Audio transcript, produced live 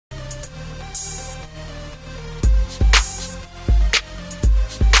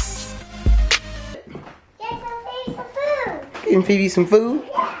Feeding Phoebe some food?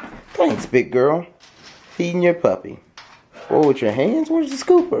 Thanks, big girl. Feeding your puppy. What, with your hands? Where's the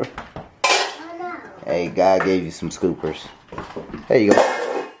scooper? Oh, no. Hey, God gave you some scoopers. There you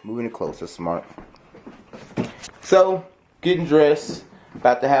go. Moving it closer, smart. So, getting dressed.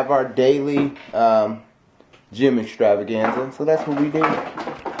 About to have our daily gym extravaganza. So that's what we do.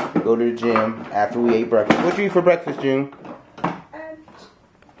 Go to the gym after we ate breakfast. What'd you eat for breakfast, June?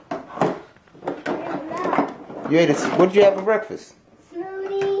 You ate what did you have for breakfast?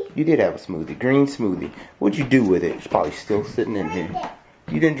 Smoothie. You did have a smoothie. Green smoothie. What'd you do with it? It's probably still sitting in here.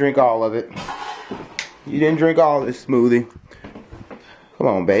 You didn't drink all of it. You didn't drink all of this smoothie. Come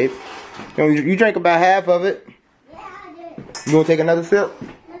on, babe. You drank about half of it. Yeah, I did. You want to take another sip? No,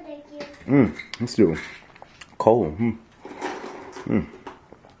 thank you. Let's do it. Cold.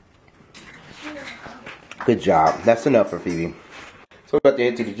 Good job. That's enough for Phoebe. So we're about to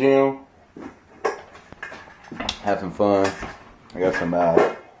head to the gym. Have some fun. I got some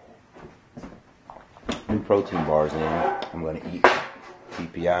new protein bars in. I'm gonna eat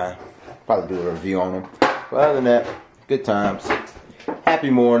PPI. Probably do a review on them. But other than that, good times. Happy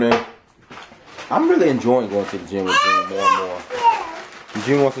morning. I'm really enjoying going to the gym with June more and more.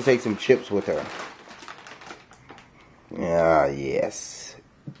 June wants to take some chips with her. Yes.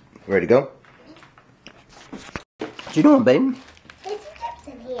 Ready to go? What you doing, baby? There's chips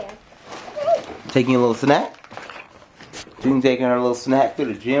in here. Taking a little snack? June taking her little snack to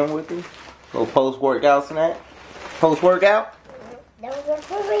the gym with her. Little post-workout snack. Post-workout? Don't work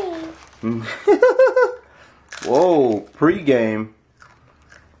for me. Whoa, pre-game.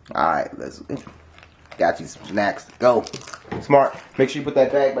 Alright, let's got you some snacks. Go. Smart. Make sure you put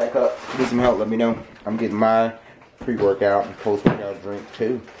that bag back up. Need some help, let me know. I'm getting my pre-workout and post-workout drink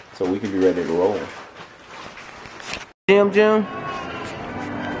too. So we can be ready to roll. Gym, June.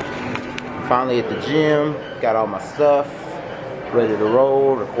 Finally at the gym. Got all my stuff. Ready to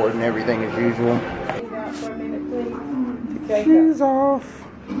roll. Recording everything as usual. Shoes off.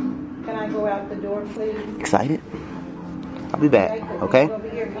 Can I go out the door, please? Excited? I'll be back, okay? Over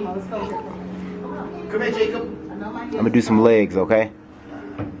here. Come on, let's go here. Come here, Jacob. I'm gonna do some legs, okay?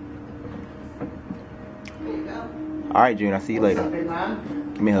 There you go. Alright, June, I'll see you later. Hey,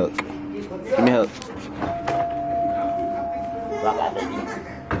 Mom. Give me a hug. Give me a hug. Bye-bye,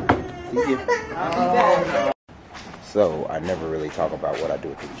 baby. See you. So, I never really talk about what I do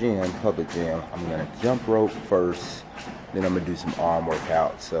at the gym, public gym. I'm gonna jump rope first, then I'm gonna do some arm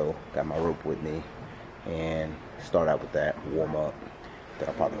workouts. So, got my rope with me, and start out with that, warm up. Then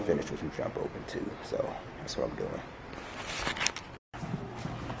I'll probably finish with some jump roping too. So, that's what I'm doing.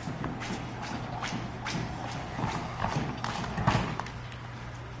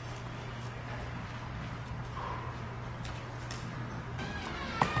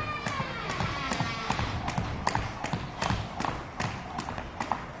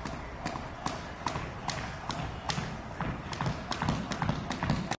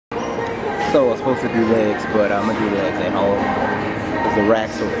 So I was supposed to do legs, but I'm gonna do legs at home because the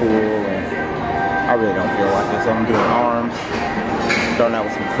racks are full and I really don't feel like it. So I'm doing arms, starting out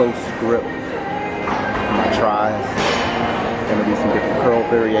with some close grip for my tries. Gonna do some different curl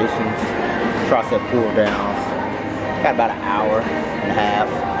variations, tricep pull downs. Got about an hour and a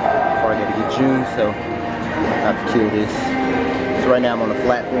half before I get to get June, so I have to kill this. So right now I'm on a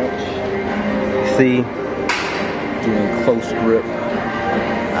flat bench. See, doing close grip.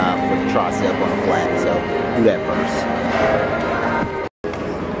 For the tricep on the flat, so do that first.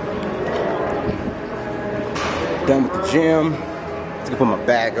 Done with the gym. Let's go put my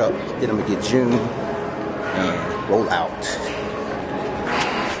bag up. Then I'm gonna get June and roll out.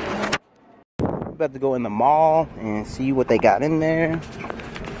 About to go in the mall and see what they got in there.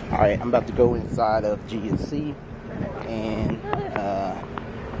 All right, I'm about to go inside of GNC and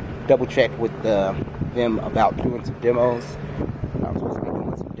double check with them about doing some demos. I'm supposed to be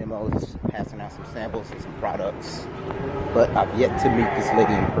doing some demos, passing out some samples and some products, but I've yet to meet this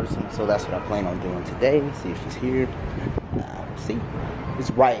lady in person, so that's what I plan on doing today. See if she's here. See,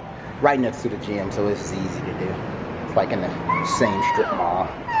 it's right next to the gym, so it's easy to do. It's like in the same strip mall.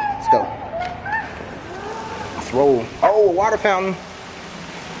 Let's go. Let's roll. Oh, a water fountain.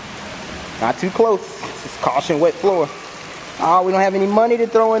 Not too close. This is caution, wet floor. Oh, we don't have any money to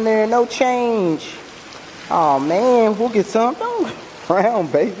throw in there. No change. Oh man, we'll get some. Don't frown,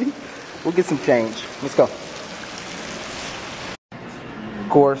 baby. We'll get some change. Let's go. Of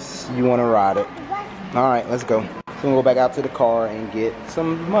course, you want to ride it. All right, let's go. So we'll go back out to the car and get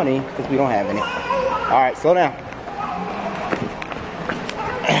some money because we don't have any. All right, slow down.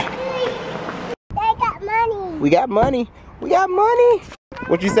 They got money. We got money. We got money.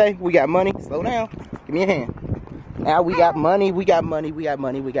 What'd you say? We got money. Slow down. Give me a hand. Now we got money, we got money, we got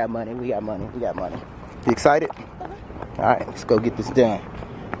money, we got money, we got money, we got money. You excited? Alright, let's go get this done.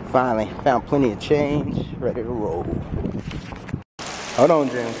 Finally, found plenty of change, ready to roll. Hold on,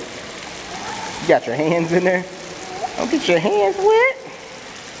 June. You got your hands in there? Don't get your hands wet.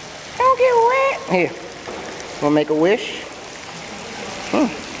 Don't get wet. Here, wanna make a wish?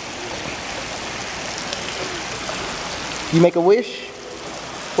 You make a wish?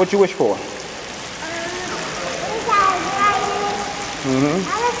 What you wish for?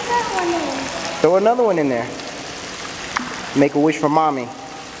 Throw another one in there. Make a wish for mommy.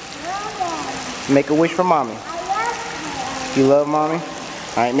 Make a wish for mommy. You love mommy?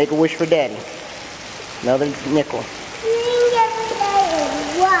 Alright, make a wish for daddy. Another nickel.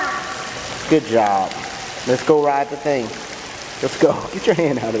 Good job. Let's go ride the thing. Let's go. Get your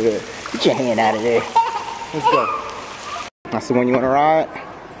hand out of there. Get your hand out of there. Let's go. That's the one you want to ride?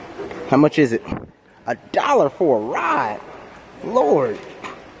 How much is it? $1 for a ride. Lord.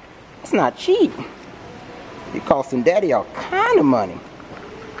 It's not cheap. You're costing daddy all kind of money.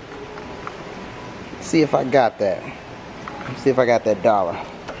 Let's see if I got that. Let's see if I got that dollar.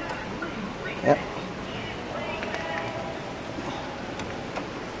 Yep.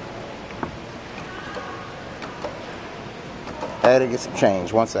 I had to get some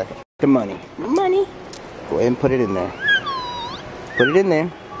change. 1 second. The money. Money. Go ahead and put it in there. Put it in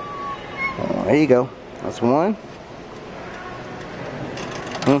there. Oh, there you go. That's one.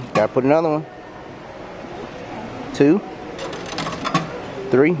 Gotta put another one. 2.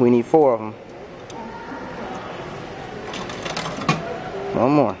 3. We need 4 of them.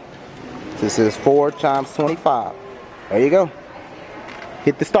 One more. This is 4 times 25. There you go.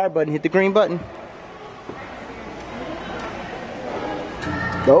 Hit the start button. Hit the green button.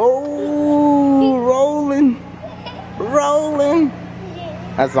 Oh, rolling. Rolling.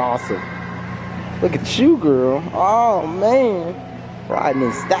 That's awesome. Look at you, girl. Oh, man. Riding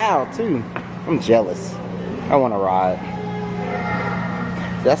in style, too. I'm jealous. I want to ride.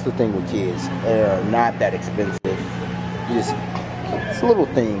 That's the thing with kids. They're not that expensive. You just, it's little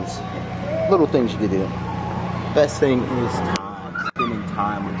things. Little things you can do. Best thing is time. Spending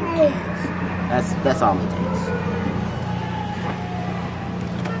time with your kids. That's all it takes.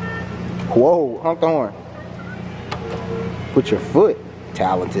 Whoa, honk the horn. Put your foot.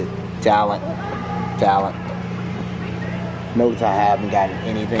 Talented. Talent. Talent. Notice I haven't gotten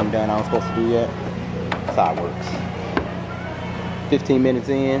anything done I'm supposed to do yet. That's how it works. 15 minutes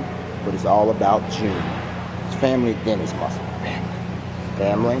in, but it's all about June. It's family, then it's muscle.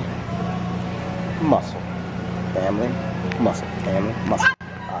 Family, muscle. Family, muscle. Family, muscle.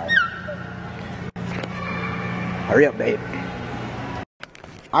 Alright. Hurry up, babe.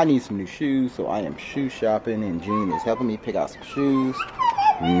 I need some new shoes, so I am shoe shopping, and June is helping me pick out some shoes.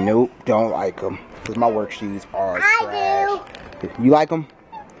 Nope, don't like them. Because my work shoes are trash. You like them?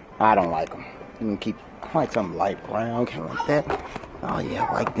 I don't like them. You can keep, I like something light brown, kind of like that. Oh yeah,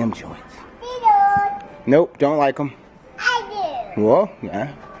 I like them joints. Nope, don't like them. I do. Well,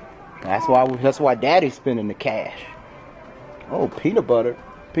 yeah. That's why daddy's spending the cash. Oh, peanut butter.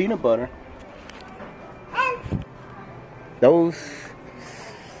 Peanut butter. Those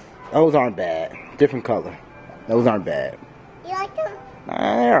aren't bad. Different color. Those aren't bad. You like them?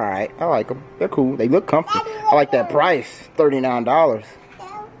 They're alright. I like them. They're cool. They look comfortable. I like that price. $39.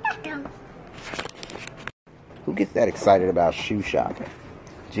 Who gets that excited about shoe shopping?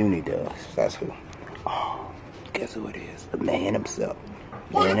 Junie does. That's who. Oh, guess who it is? The man himself.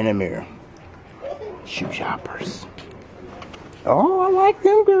 Man in the mirror. Shoe shoppers. Oh, I like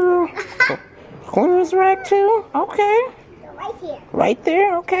them, girl. Clearance rack too? Okay. Right here. Right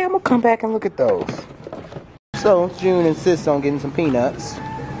there? Okay, I'm gonna come back and look at those. So, June insists on getting some peanuts.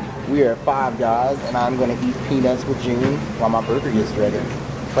 We are 5 guys, and I'm gonna eat peanuts with June while my burger gets ready.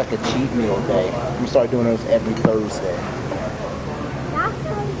 It's like a cheat meal day. I'm gonna start doing those every Thursday.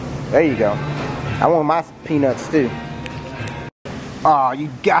 There you go. I want my peanuts too. Oh, you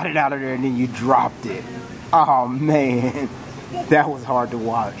got it out of there and then you dropped it. Oh man, that was hard to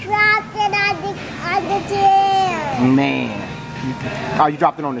watch. Dropped it on the chair. Man. Oh, you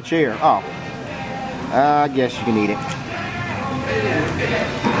dropped it on the chair. Oh. I guess you can eat it.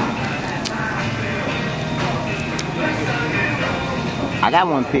 I got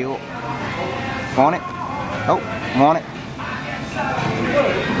one peeled. Want it? Oh, want it?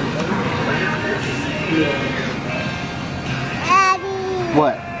 Daddy.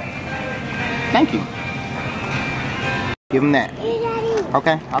 What? Thank you. Give him that. Hey, Daddy.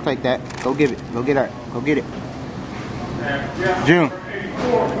 Okay, I'll take that. Go give it. Go get her. Go get it. June.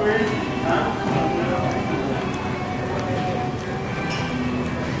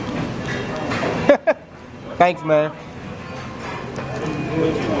 Thanks, man.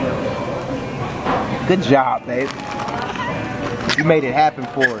 Good job, babe. You made it happen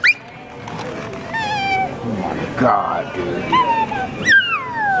for us. Oh my God, dude.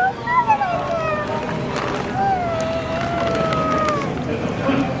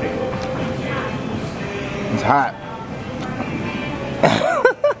 It's hot.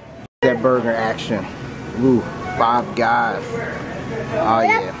 That burger action. Ooh, Five Guys. Oh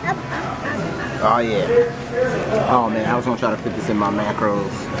yeah. Oh yeah. Oh man, I was gonna try to fit this in my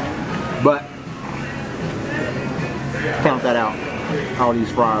macros, but count that out. All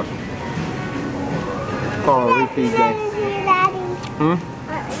these fries. Call a refeed day. Hmm?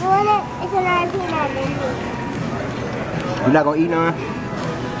 It's another peanut in here. You're not gonna eat none?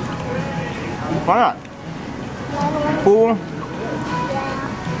 Why not? Full?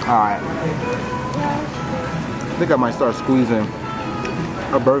 Alright. I think I might start squeezing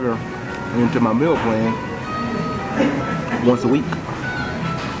a burger into my meal plan once a week.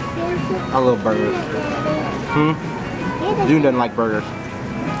 I love burgers. Hmm? June doesn't like burgers.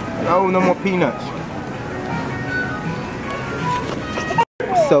 Oh, no more peanuts.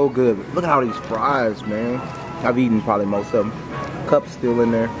 So good. Look at all these fries, man. I've eaten probably most of them. Cup's still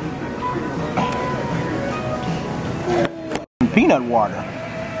in there. Peanut water.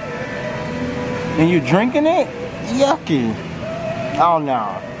 And you're drinking it? Yucky. Oh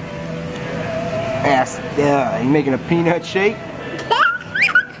no. Ass. You making a peanut shake?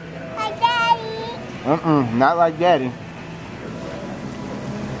 Like Daddy. Not like Daddy.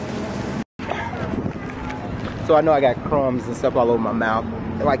 So I know I got crumbs and stuff all over my mouth,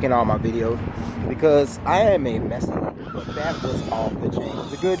 like in all my videos, because I am a messy eater, but that was off the chain.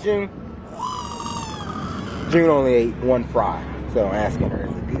 Is it good, June? June only ate one fry, so I'm asking her,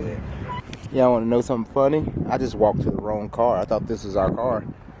 is it good? Y'all want to know something funny? I just walked to the wrong car. I thought this was our car,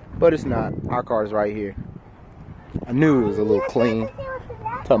 but it's not. Our car is right here. I knew it was a little clean.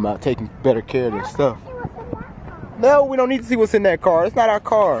 Talking about taking better care of their stuff. No, we don't need to see what's in that car. It's not our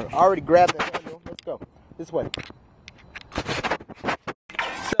car. I already grabbed that handle. Let's go. This way.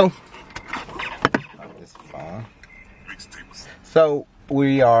 So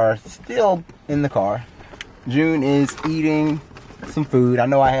we are still in the car. June is eating some food. I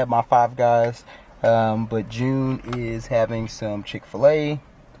know I have my Five Guys, but June is having some Chick-fil-A.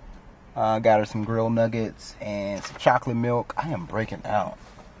 Got her some grilled nuggets and some chocolate milk. I am breaking out.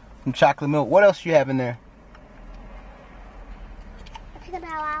 Some chocolate milk. What else you have in there?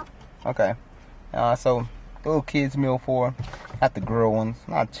 Okay. So little kids meal for her. Not the grill ones.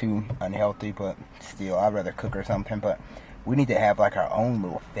 Not too unhealthy, but still, I'd rather cook or something. But we need to have like our own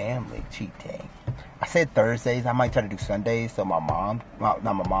little family cheat day. I said Thursdays. I might try to do Sundays so my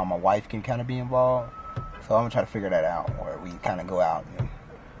wife can kind of be involved. So I'm gonna try to figure that out, where we kind of go out and,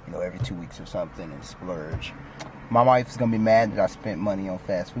 you know, every 2 weeks or something and splurge. My wife's gonna be mad that I spent money on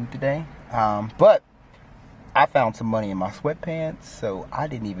fast food today, but I found some money in my sweatpants, so I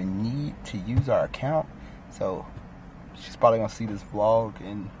didn't even need to use our account. So she's probably gonna see this vlog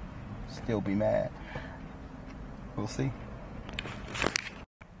and still be mad. We'll see.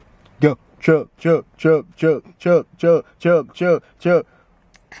 Go, chug, chug, chug, chug, chug, chug, chug, chug, chug.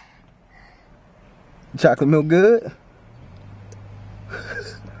 Chocolate milk good?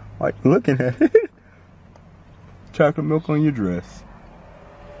 Why are you looking at it? Chocolate milk on your dress.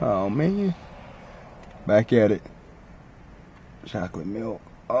 Oh man. Back at it. Chocolate milk.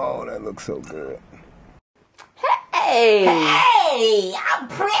 Oh, that looks so good. Hey, I'm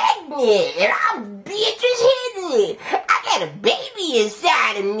pregnant and I'm bitches hitting it. I got a baby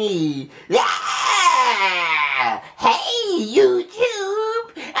inside of me. Yeah. Hey,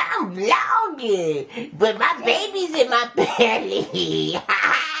 YouTube, I'm vlogging, but my baby's in my belly.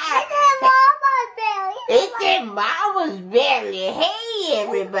 It's in Mama's belly. Hey,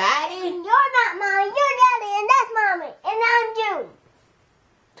 everybody. You're not Mommy, you're Daddy, and that's Mommy, and I'm June.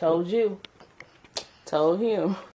 Told you. Told him.